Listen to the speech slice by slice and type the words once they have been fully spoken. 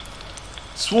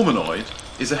Swarmanoid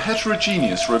is a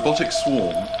heterogeneous robotic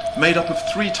swarm made up of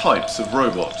 3 types of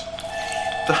robot.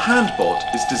 The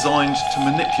handbot is designed to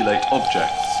manipulate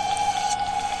objects.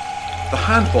 The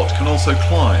handbot can also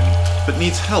climb, but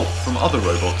needs help from other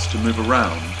robots to move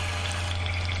around.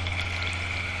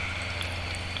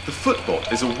 The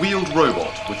footbot is a wheeled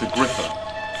robot with a gripper.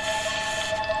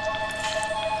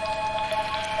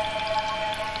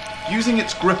 Using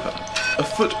its gripper, a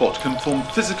footbot can form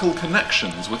physical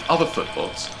connections with other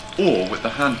footbots, or with the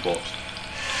handbot.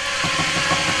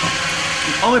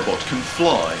 The eyebot can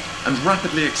fly and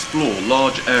rapidly explore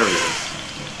large areas.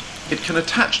 It can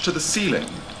attach to the ceiling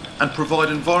and provide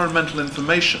environmental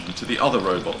information to the other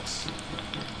robots.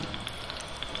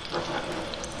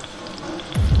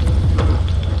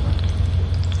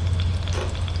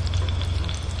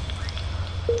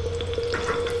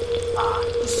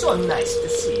 So nice to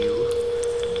see you.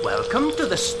 Welcome to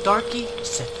the Starkey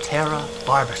Cetera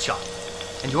Barbershop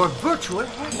and your virtual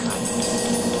haircut.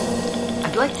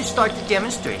 I'd like to start the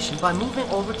demonstration by moving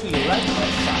over to your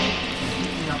right-hand side and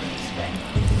picking up this bag.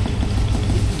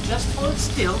 If you just hold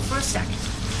still for a second,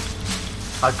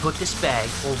 I'll put this bag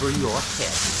over your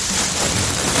head.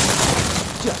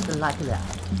 Just like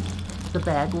that. The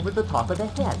bag over the top of the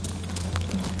head.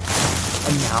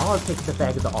 And now I'll take the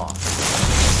bag off.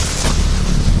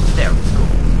 There we go.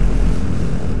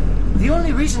 The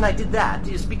only reason I did that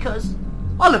is because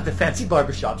all of the fancy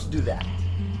barbershops do that.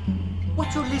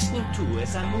 What you're listening to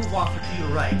as I move off to your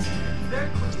right, very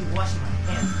quickly wash my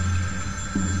hands.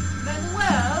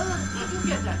 Manuel, would you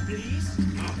get that, please?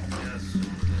 Yes.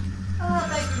 Oh,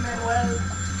 thank you, Manuel.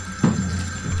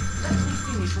 Let me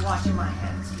finish washing my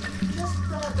hands. Just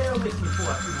bear with me for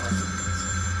a few more seconds.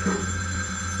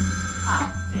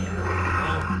 There we go.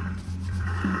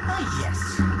 Yes.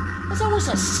 As I was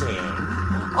saying,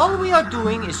 all we are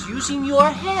doing is using your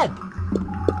head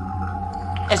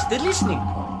as the listening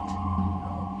point.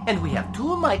 And we have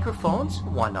 2 microphones,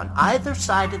 one on either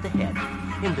side of the head,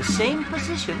 in the same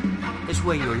position as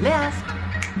where your left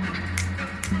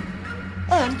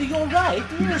and your right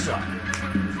ears are.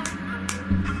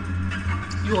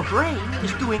 Your brain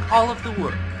is doing all of the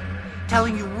work,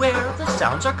 telling you where the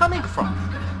sounds are coming from.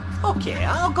 Okay,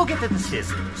 I'll go get the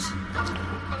scissors.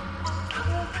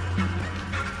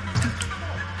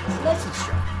 Nice and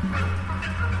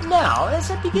sharp. Now, as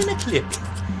I begin a clipping,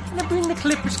 I'm going to bring the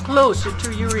clippers closer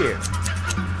to your ear.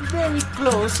 Very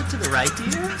closer to the right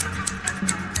ear.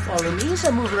 Follow me as I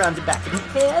move around the back of the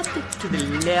head to the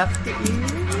left ear.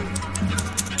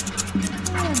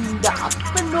 And up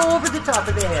and over the top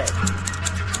of the head.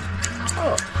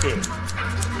 Okay.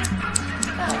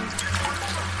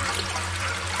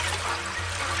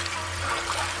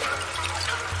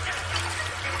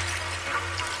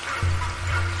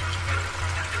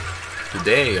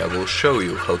 Today I will show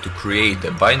you how to create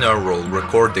a binaural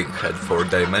recording head for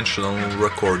dimensional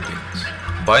recordings.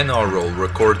 Binaural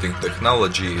recording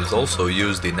technology is also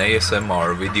used in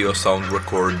ASMR video sound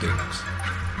recordings.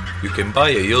 You can buy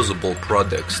a usable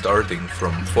product starting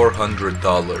from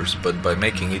 $400, but by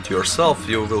making it yourself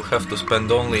you will have to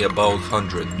spend only about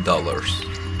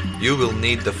 $100. You will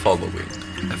need the following: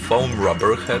 a foam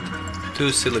rubber head,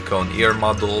 2 silicone ear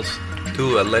models,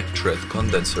 2 electret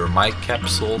condenser mic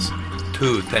capsules,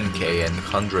 2 10K and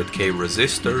 100K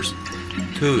resistors,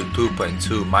 2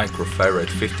 2.2 microfarad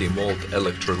 50V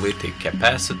electrolytic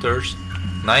capacitors,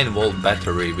 9V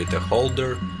battery with a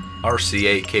holder,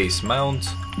 RCA case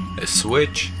mounts, a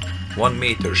switch, 1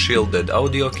 meter shielded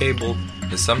audio cable,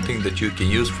 and something that you can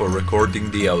use for recording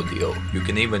the audio. You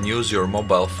can even use your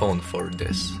mobile phone for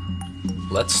this.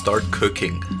 Let's start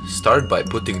cooking. Start by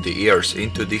putting the ears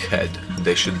into the head.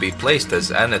 They should be placed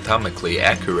as anatomically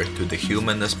accurate to the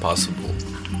human as possible.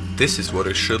 This is what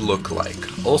it should look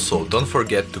like. Also, don't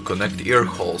forget to connect ear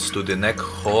holes to the neck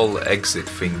hole exit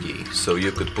thingy, so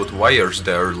you could put wires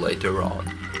there later on.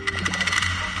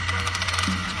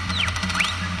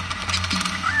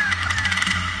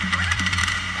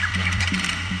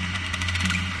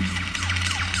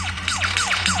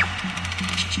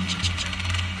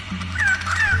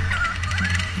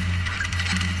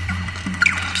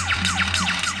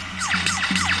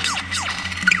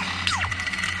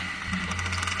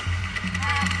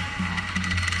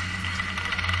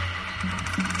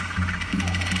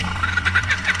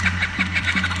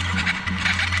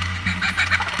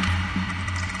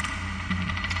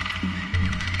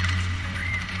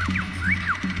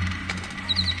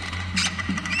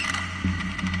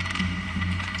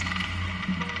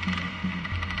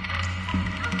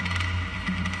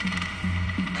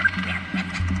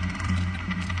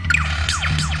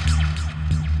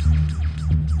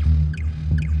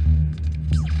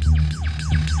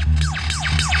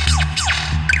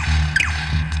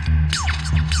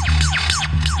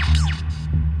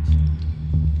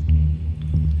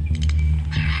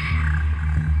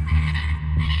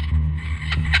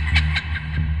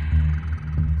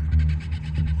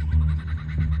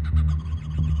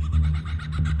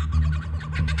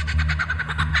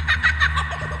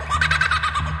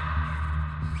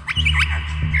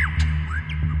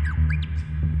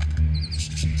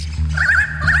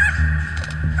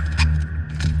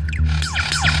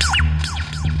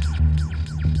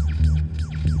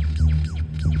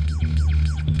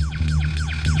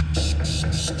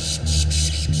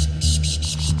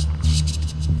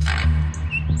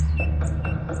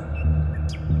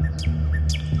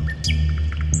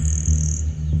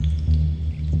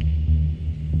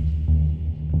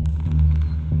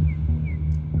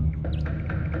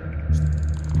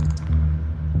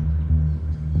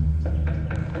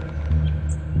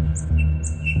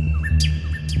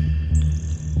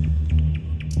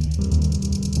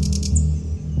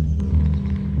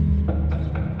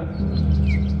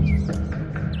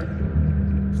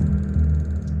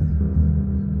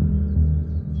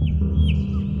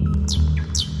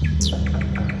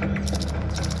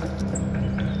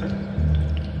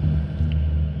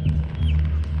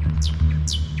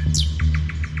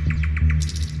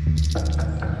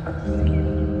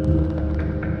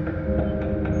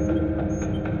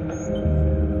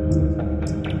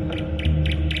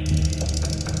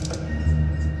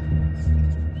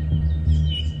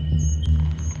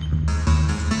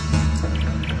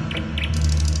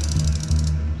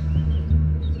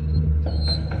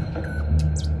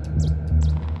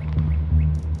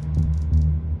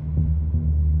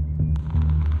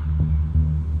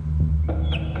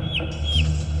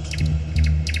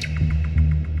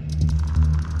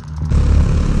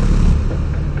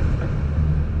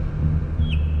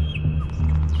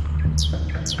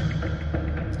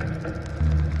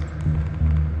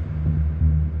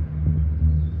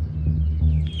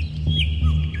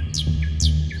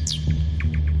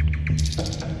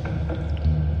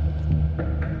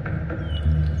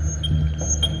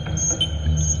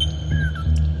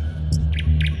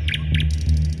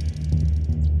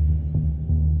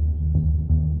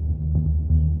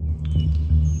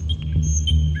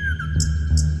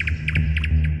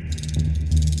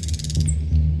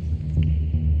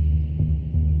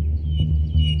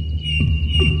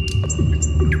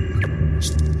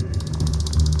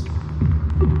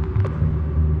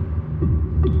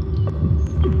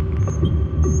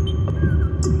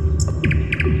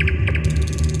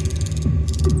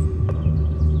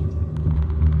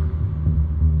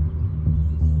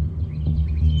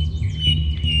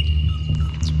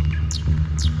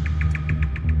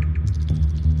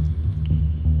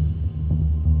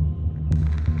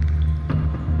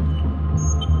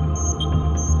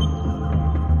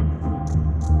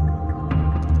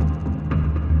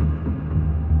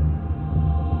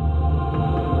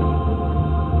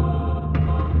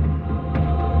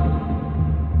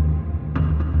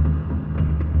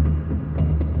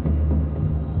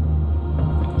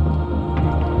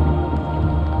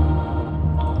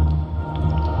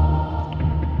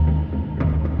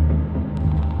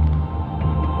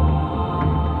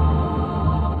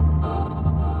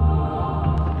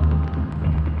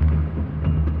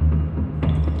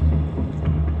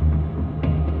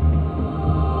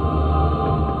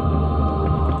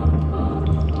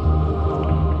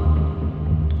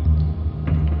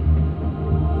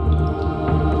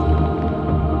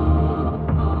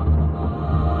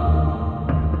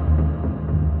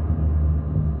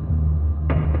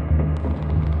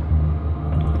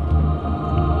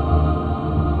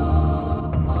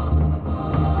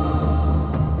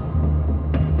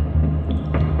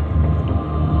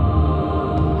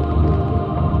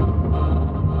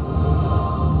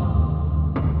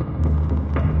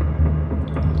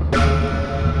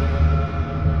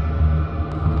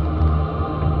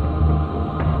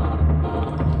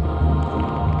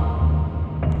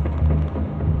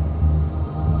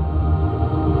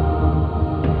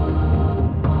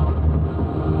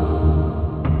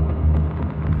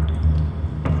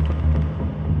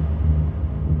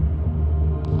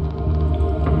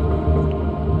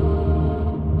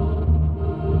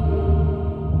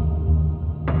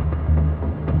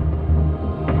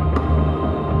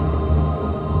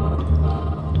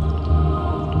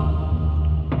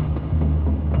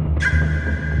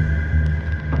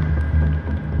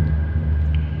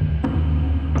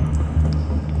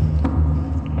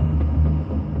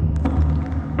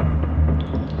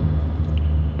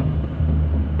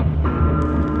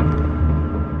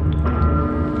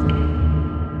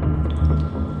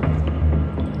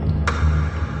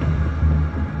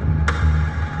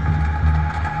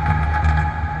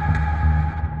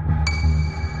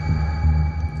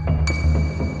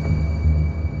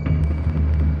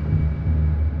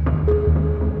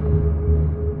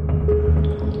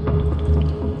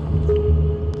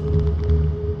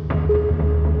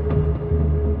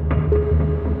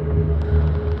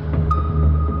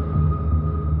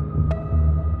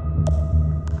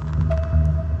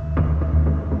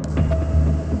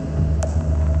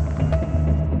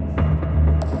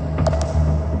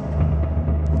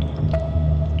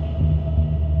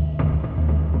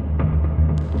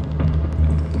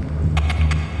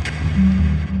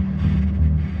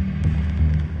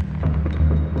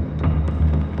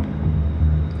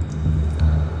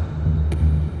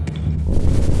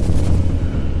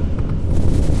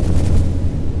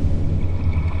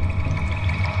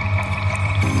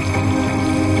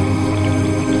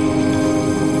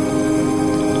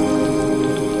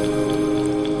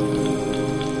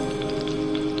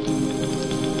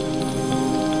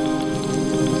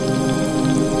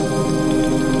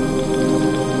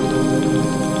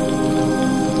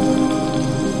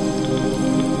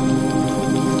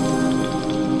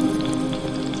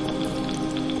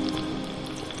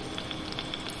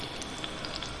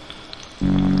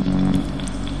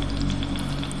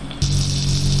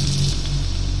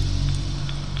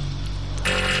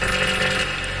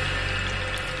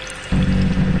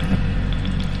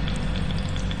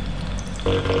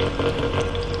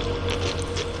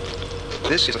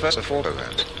 This is the first of 4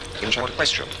 programs in which I want to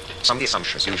question some of the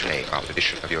assumptions usually made about the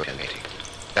tradition of European mating.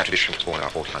 That tradition was born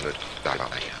about 1400, died about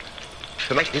 9 years.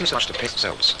 The mating isn't so much to paint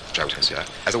themselves, which I would consider,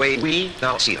 as the way we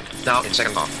now see them, now in the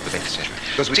second half of the 20th century.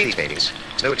 Because we see these paintings,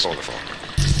 as though it's all before.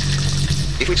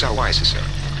 If we discover why this is so,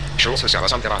 we shall also discover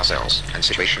something about ourselves and the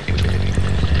situation in which we live.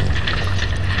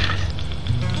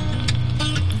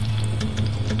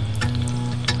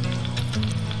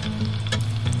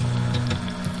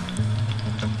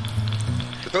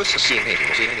 The process of seeing painting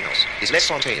or seeing anything else is less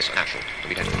spontaneous and natural than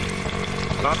we tend to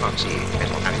believe. A large part of seeing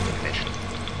depends on habit and convention.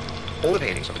 All the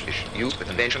paintings of the tradition use the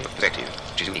convention of perspective,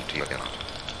 which is unique to European art.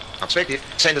 Our perspective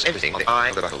centers everything on the eye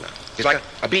of the beholder. It's like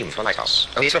a beam from a lighthouse,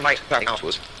 only instead of light traveling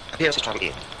outwards, appearances travel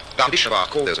in. The tradition of art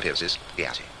calls those appearances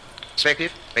reality.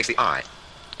 Perspective makes the eye.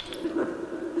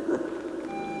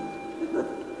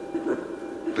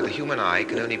 But the human eye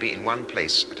can only be in one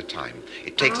place at a time.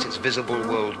 It takes its visible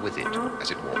world with it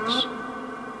as it walks.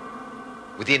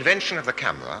 With the invention of the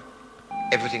camera,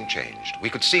 everything changed. We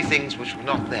could see things which were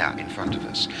not there in front of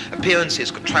us.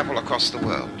 Appearances could travel across the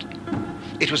world.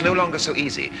 It was no longer so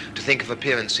easy to think of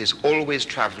appearances always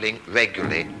traveling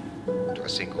regularly to a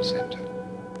single center.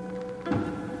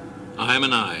 I am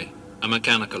an eye, a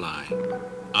mechanical eye.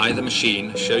 I, the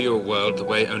machine, show you a world the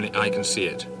way only I can see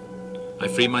it. I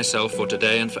free myself for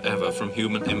today and forever from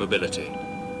human immobility.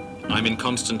 I'm in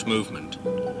constant movement.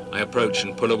 I approach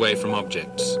and pull away from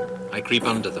objects. I creep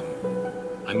under them.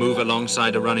 I move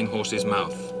alongside a running horse's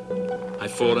mouth. I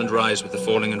fall and rise with the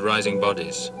falling and rising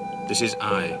bodies. This is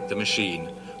I, the machine,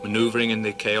 maneuvering in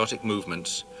the chaotic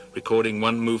movements, recording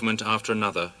one movement after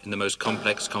another in the most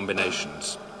complex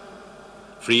combinations.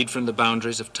 Freed from the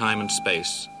boundaries of time and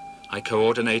space, I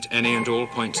coordinate any and all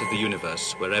points of the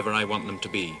universe wherever I want them to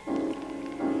be.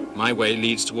 My way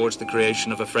leads towards the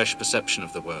creation of a fresh perception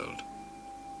of the world.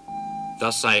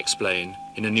 Thus I explain,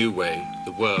 in a new way,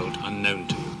 the world unknown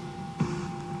to you.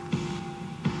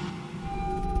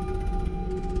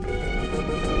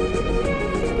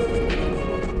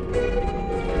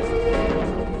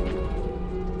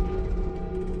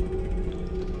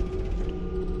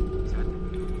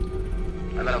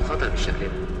 أنا لو خاطر بالشكل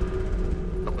ده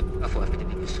فكنت أقف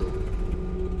وقفتني في السوق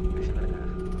عشان أرجع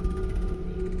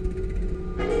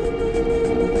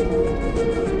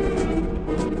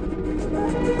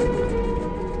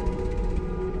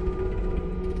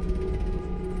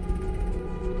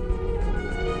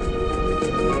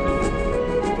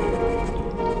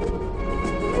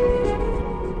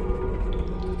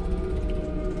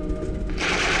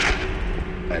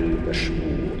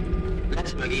المشمول.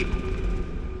 لازم أجيبه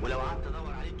ولو قعدت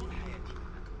أدور عليه طول حياتي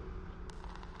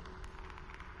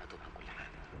هتوب عن كل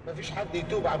حاجة. مفيش حد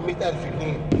يتوب عن 100,000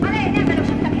 جنيه. ولا يا نعمة لو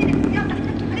شفتك هنا يلا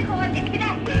تحت الطريق ووديك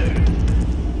كده.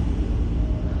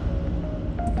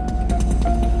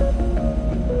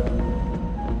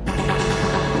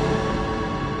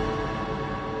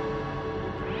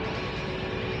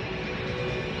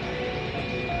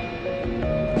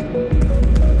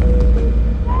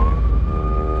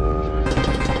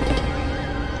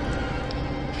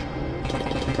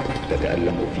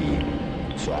 تتألم فيه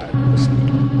سعاد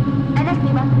حسني. أنا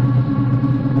اسمي بقى.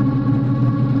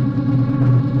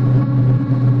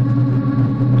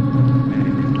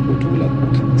 بطولة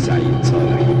سعيد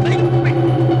صالح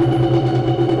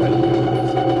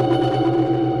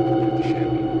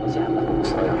بس يا عم أكون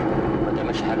صايع ما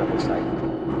تعملش حاجة أكون صايع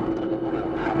طلبوني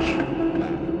ما بحبش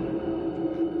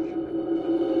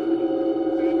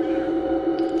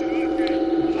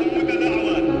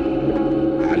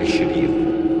علي الشريف.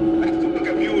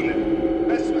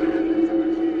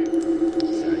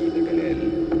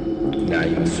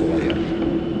 نعيم الصغير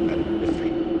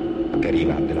المصري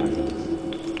كريم عبد العزيز.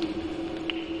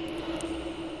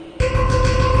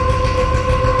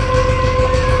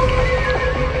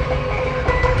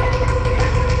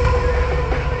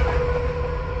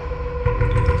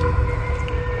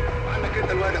 عنك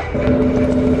انت الوجع.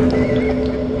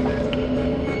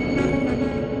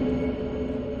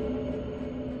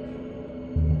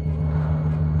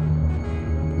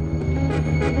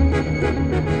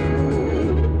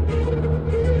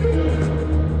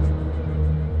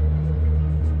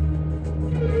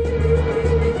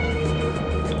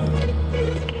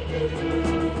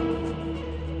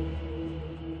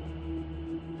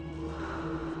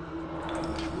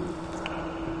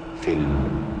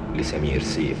 فيلم لسمير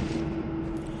سيف.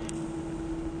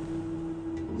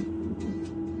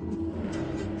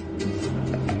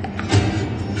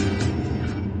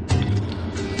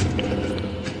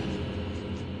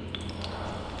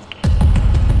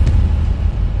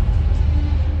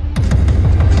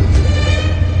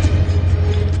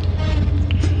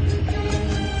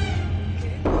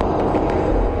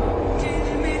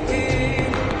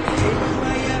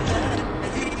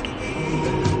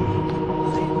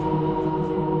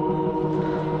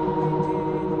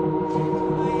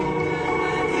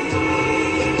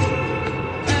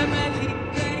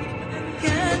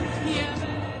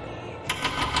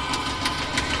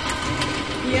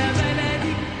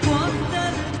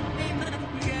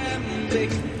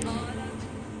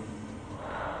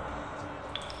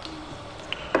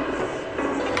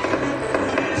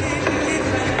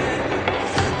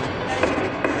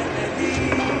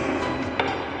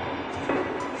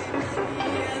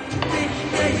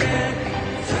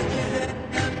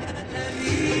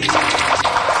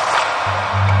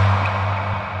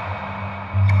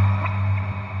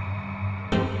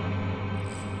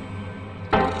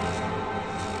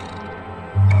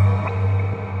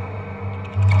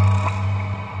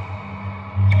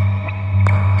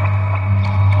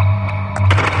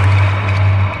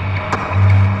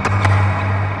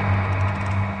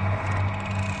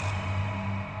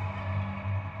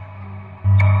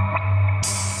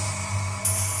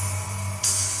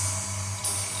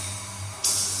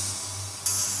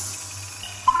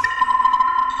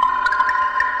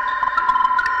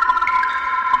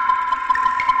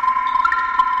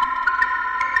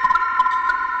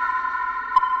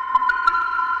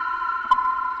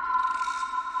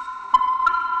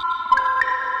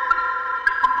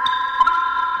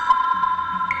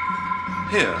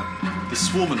 Here, the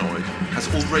swarmanoid has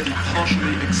already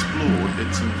partially explored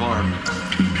its environment.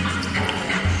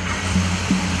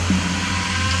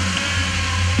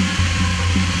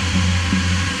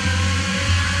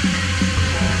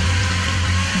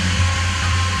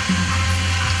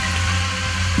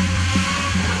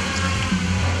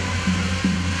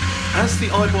 As the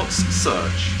iBots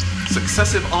search,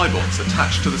 successive iBots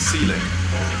attach to the ceiling,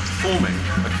 forming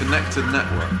a connected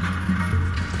network.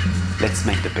 Let's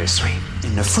make the pastry.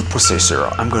 In the food processor,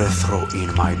 I'm going to throw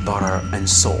in my butter and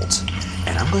salt,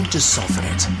 and I'm going to soften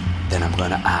it. Then I'm going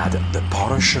to add the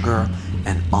powdered sugar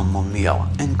and almond meal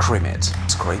and cream it,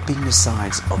 scraping the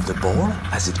sides of the bowl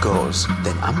as it goes.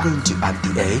 Then I'm going to add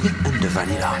the egg and the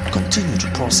vanilla. Continue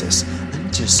to process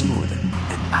until smooth,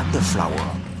 and add the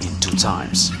flour in 2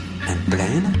 times. And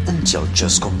blend until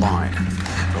just combined.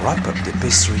 Wrap up the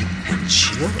pastry and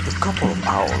chill a couple of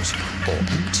hours or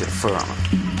until firm.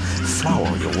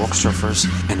 Flour your work surface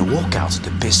and work out the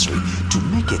pastry to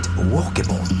make it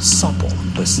workable, supple,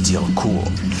 but still cool.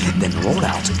 Then roll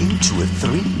out into a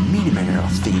 3mm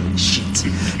thin sheet.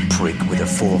 Prick with a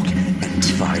fork and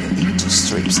divide into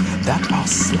strips that are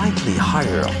slightly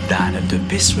higher than the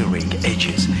pastry ring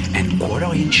edges and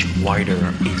 1/4 inch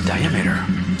wider in diameter.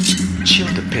 Chill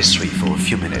the pastry for a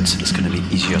few minutes, it's going to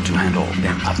be easier to handle.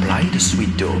 Then apply the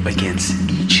sweet dough against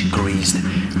each greased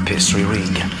pastry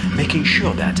ring, making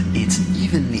sure that it's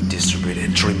evenly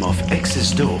distributed. Trim off excess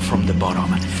dough from the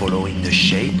bottom, following the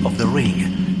shape of the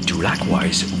ring. Do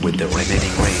likewise with the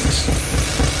remaining rings.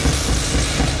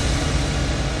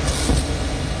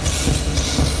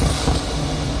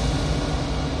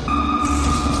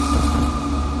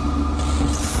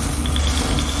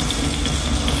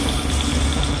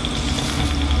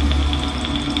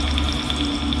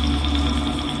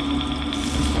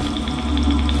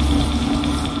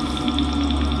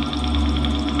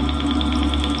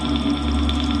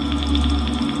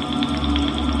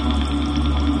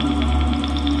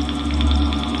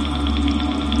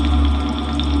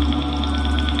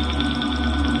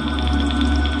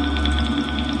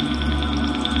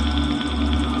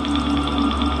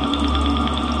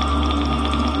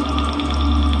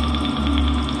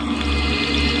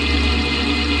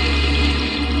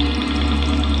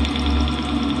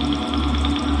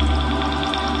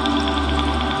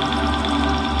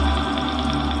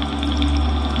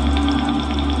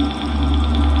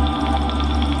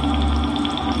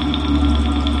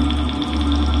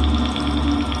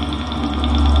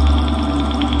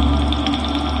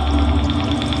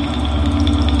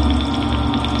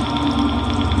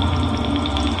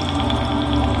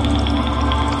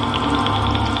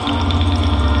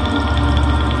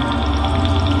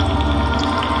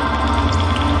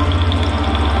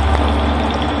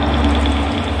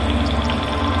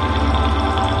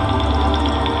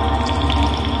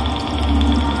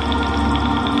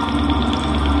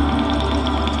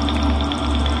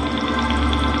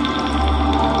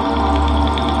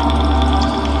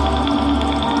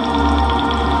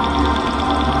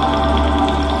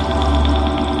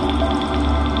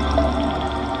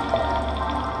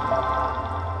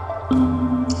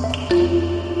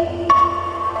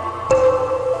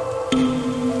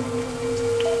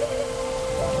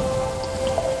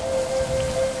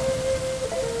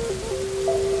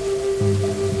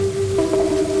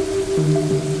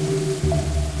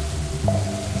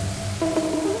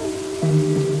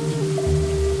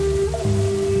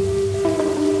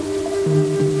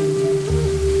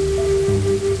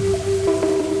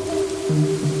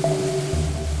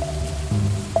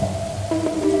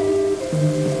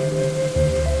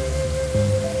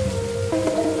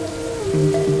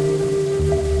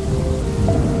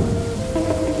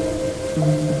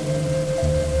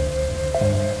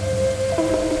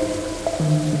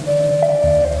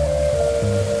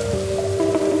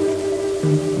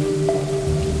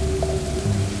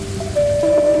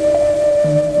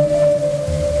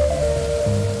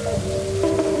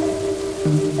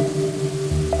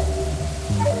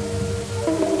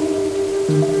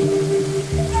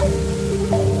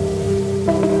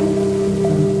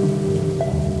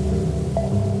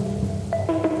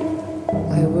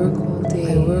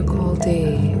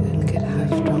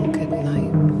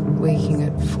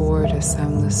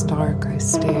 Dark, I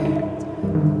stare.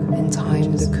 In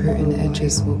time, the curtain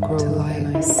edges will grow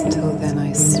light. Till then,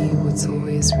 I see what's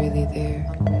always really there.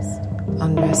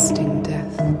 Unresting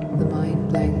death. The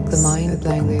mind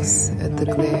blanks at the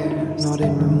glare, not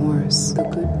in remorse.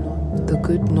 The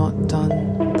good not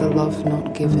done, the love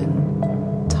not given.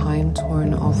 Time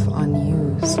torn off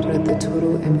unused, but the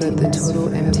total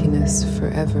emptiness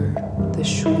forever. The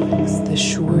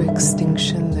sure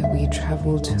extinction that we travel.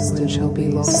 travel to and shall be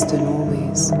lost and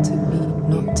always to be,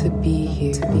 not to be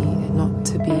here, not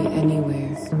to be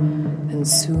anywhere, and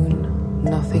soon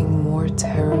nothing more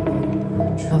terrible,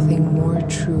 nothing more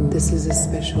true. This is a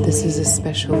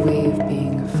special way of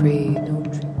being afraid.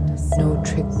 No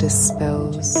trick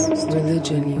dispels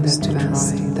religion used to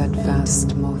that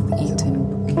vast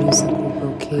moth-eaten musical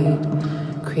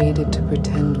brocade, created to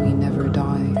pretend we never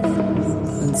die.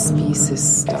 Unspecies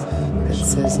stuff that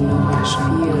says no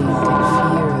rational being can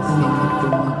fear a thing it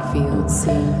will not feel,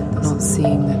 not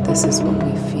seeing that this is what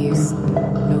we fear.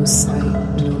 No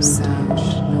sight, no sound,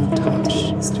 no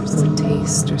touch, or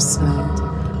taste or smell,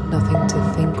 nothing to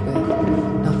think with,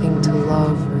 nothing to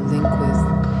love or link with,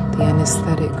 the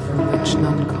anesthetic from which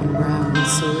none come round.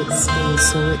 So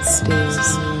it stays,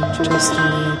 just on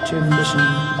the edge of vision,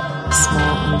 a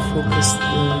small unfocused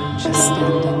blur, just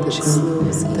standing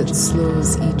that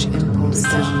slows each impulse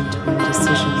down to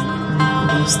indecision.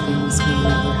 Most things may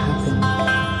never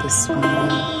happen, this one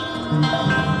will.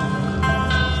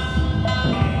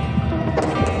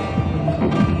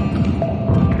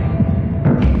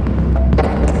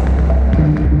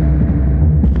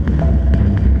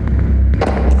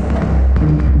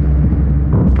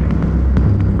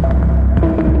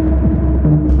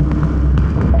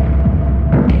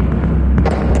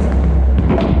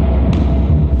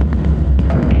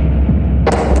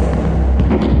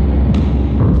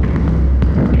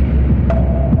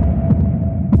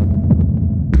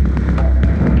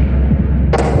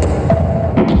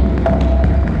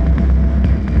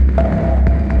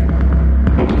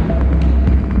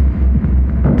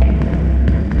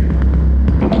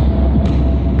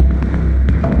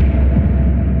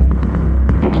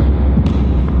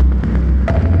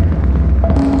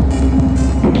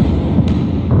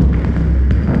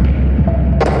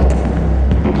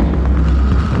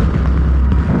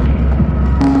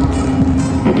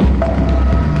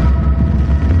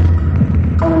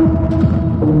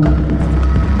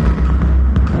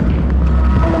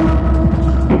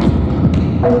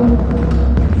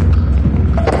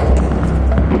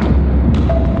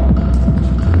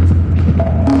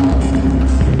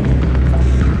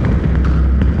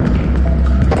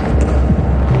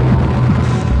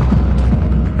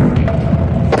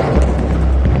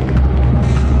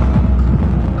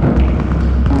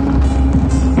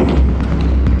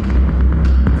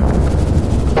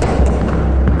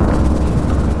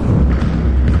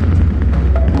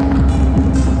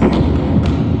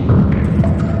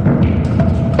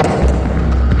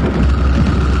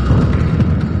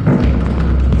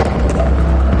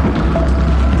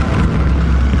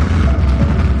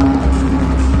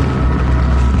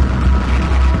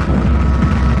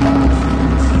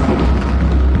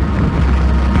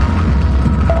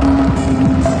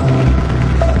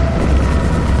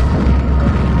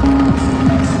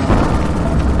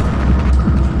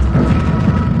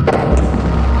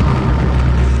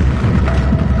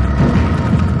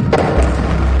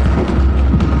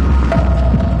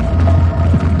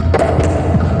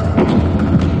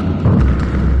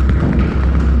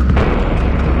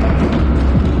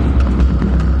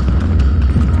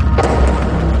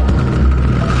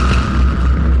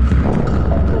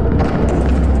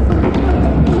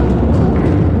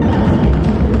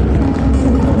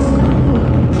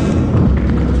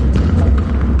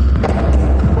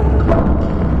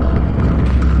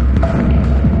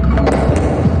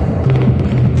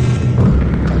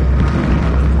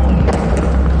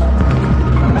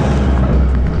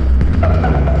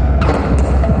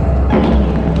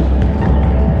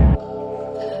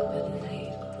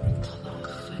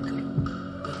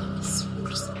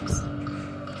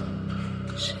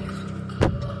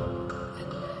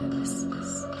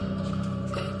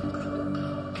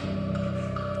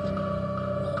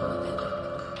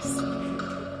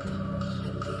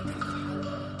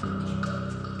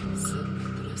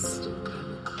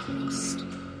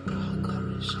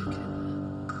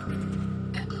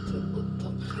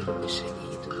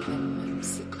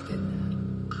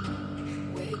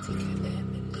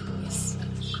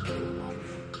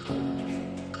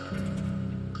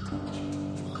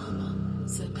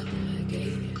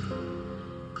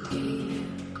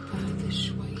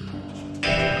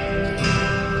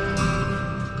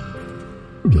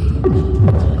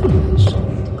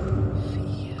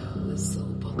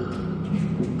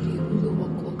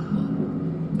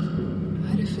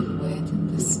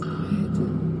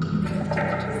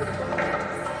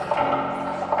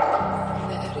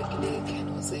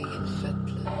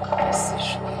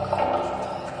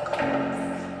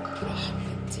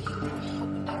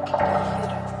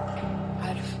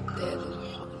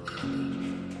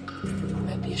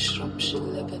 يشربش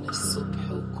اللبن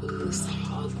الصبح وكل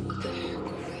أصحابه ضحك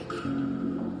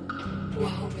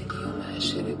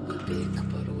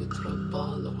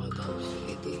بطل في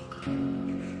ايديه.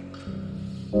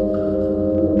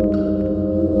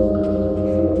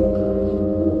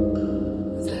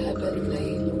 ذهب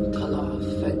الليل وطلع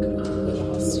فجر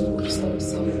والعصفور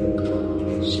صوصو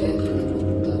شاف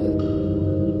القطة.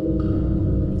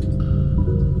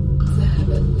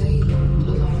 ذهب الليل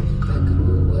وطلع فجر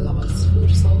والعصفور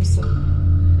صوصو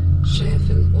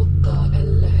شاف القطة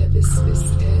قال لها بس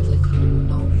قالت له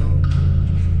نو نو.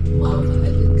 ماما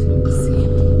قالت له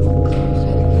سيب القطة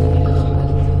وخليها في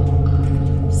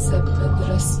حالها. ساب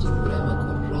مدرسته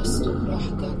ورمى كراسته وراح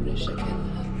جر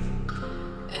شكلها.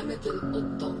 قامت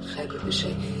القطة مخربشة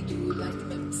ايده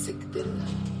لما مسك ديلها.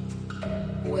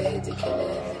 وادي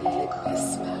كلام اللي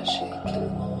بيسمعش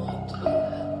كلمة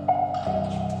وعطولها.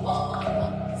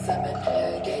 ماما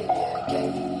زمانها جاية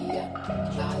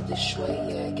بعد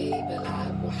شوية جايبة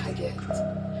لعب وحاجات.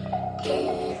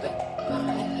 جايبة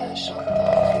معاها شنطة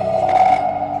فيها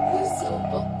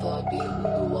والظباطة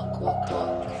بيقولوا وك وك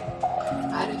وك.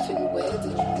 عارف الواد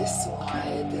اللي اسمه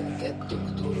عادل جاب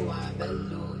دكتور وعمل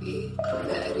له ايه؟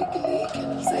 لقى رجليه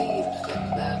كانوا زي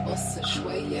الفتلة. بص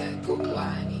شوية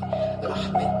جوعني راح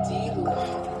مديله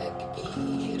حقنة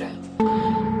كبيرة.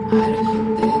 عارف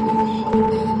اداله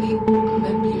حقنة ليه؟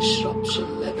 ما بيشربش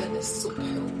اللبن الصبح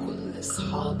وكل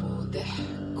اصحابه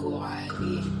ضحكوا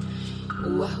عليه.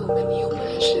 وهو من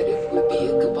يومها شرب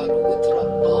وبيكبر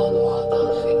وترباله عضل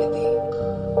في ايديه.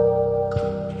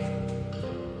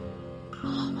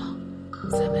 ماما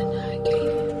زمانها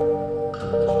جاية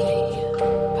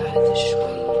بعد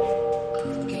شوية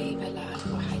جايبة لعب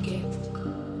وحاجات.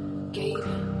 جايبة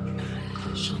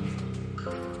معاها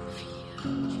شنطة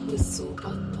فيها وز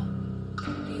وبطة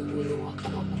بيقولوا وك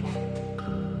وك وك.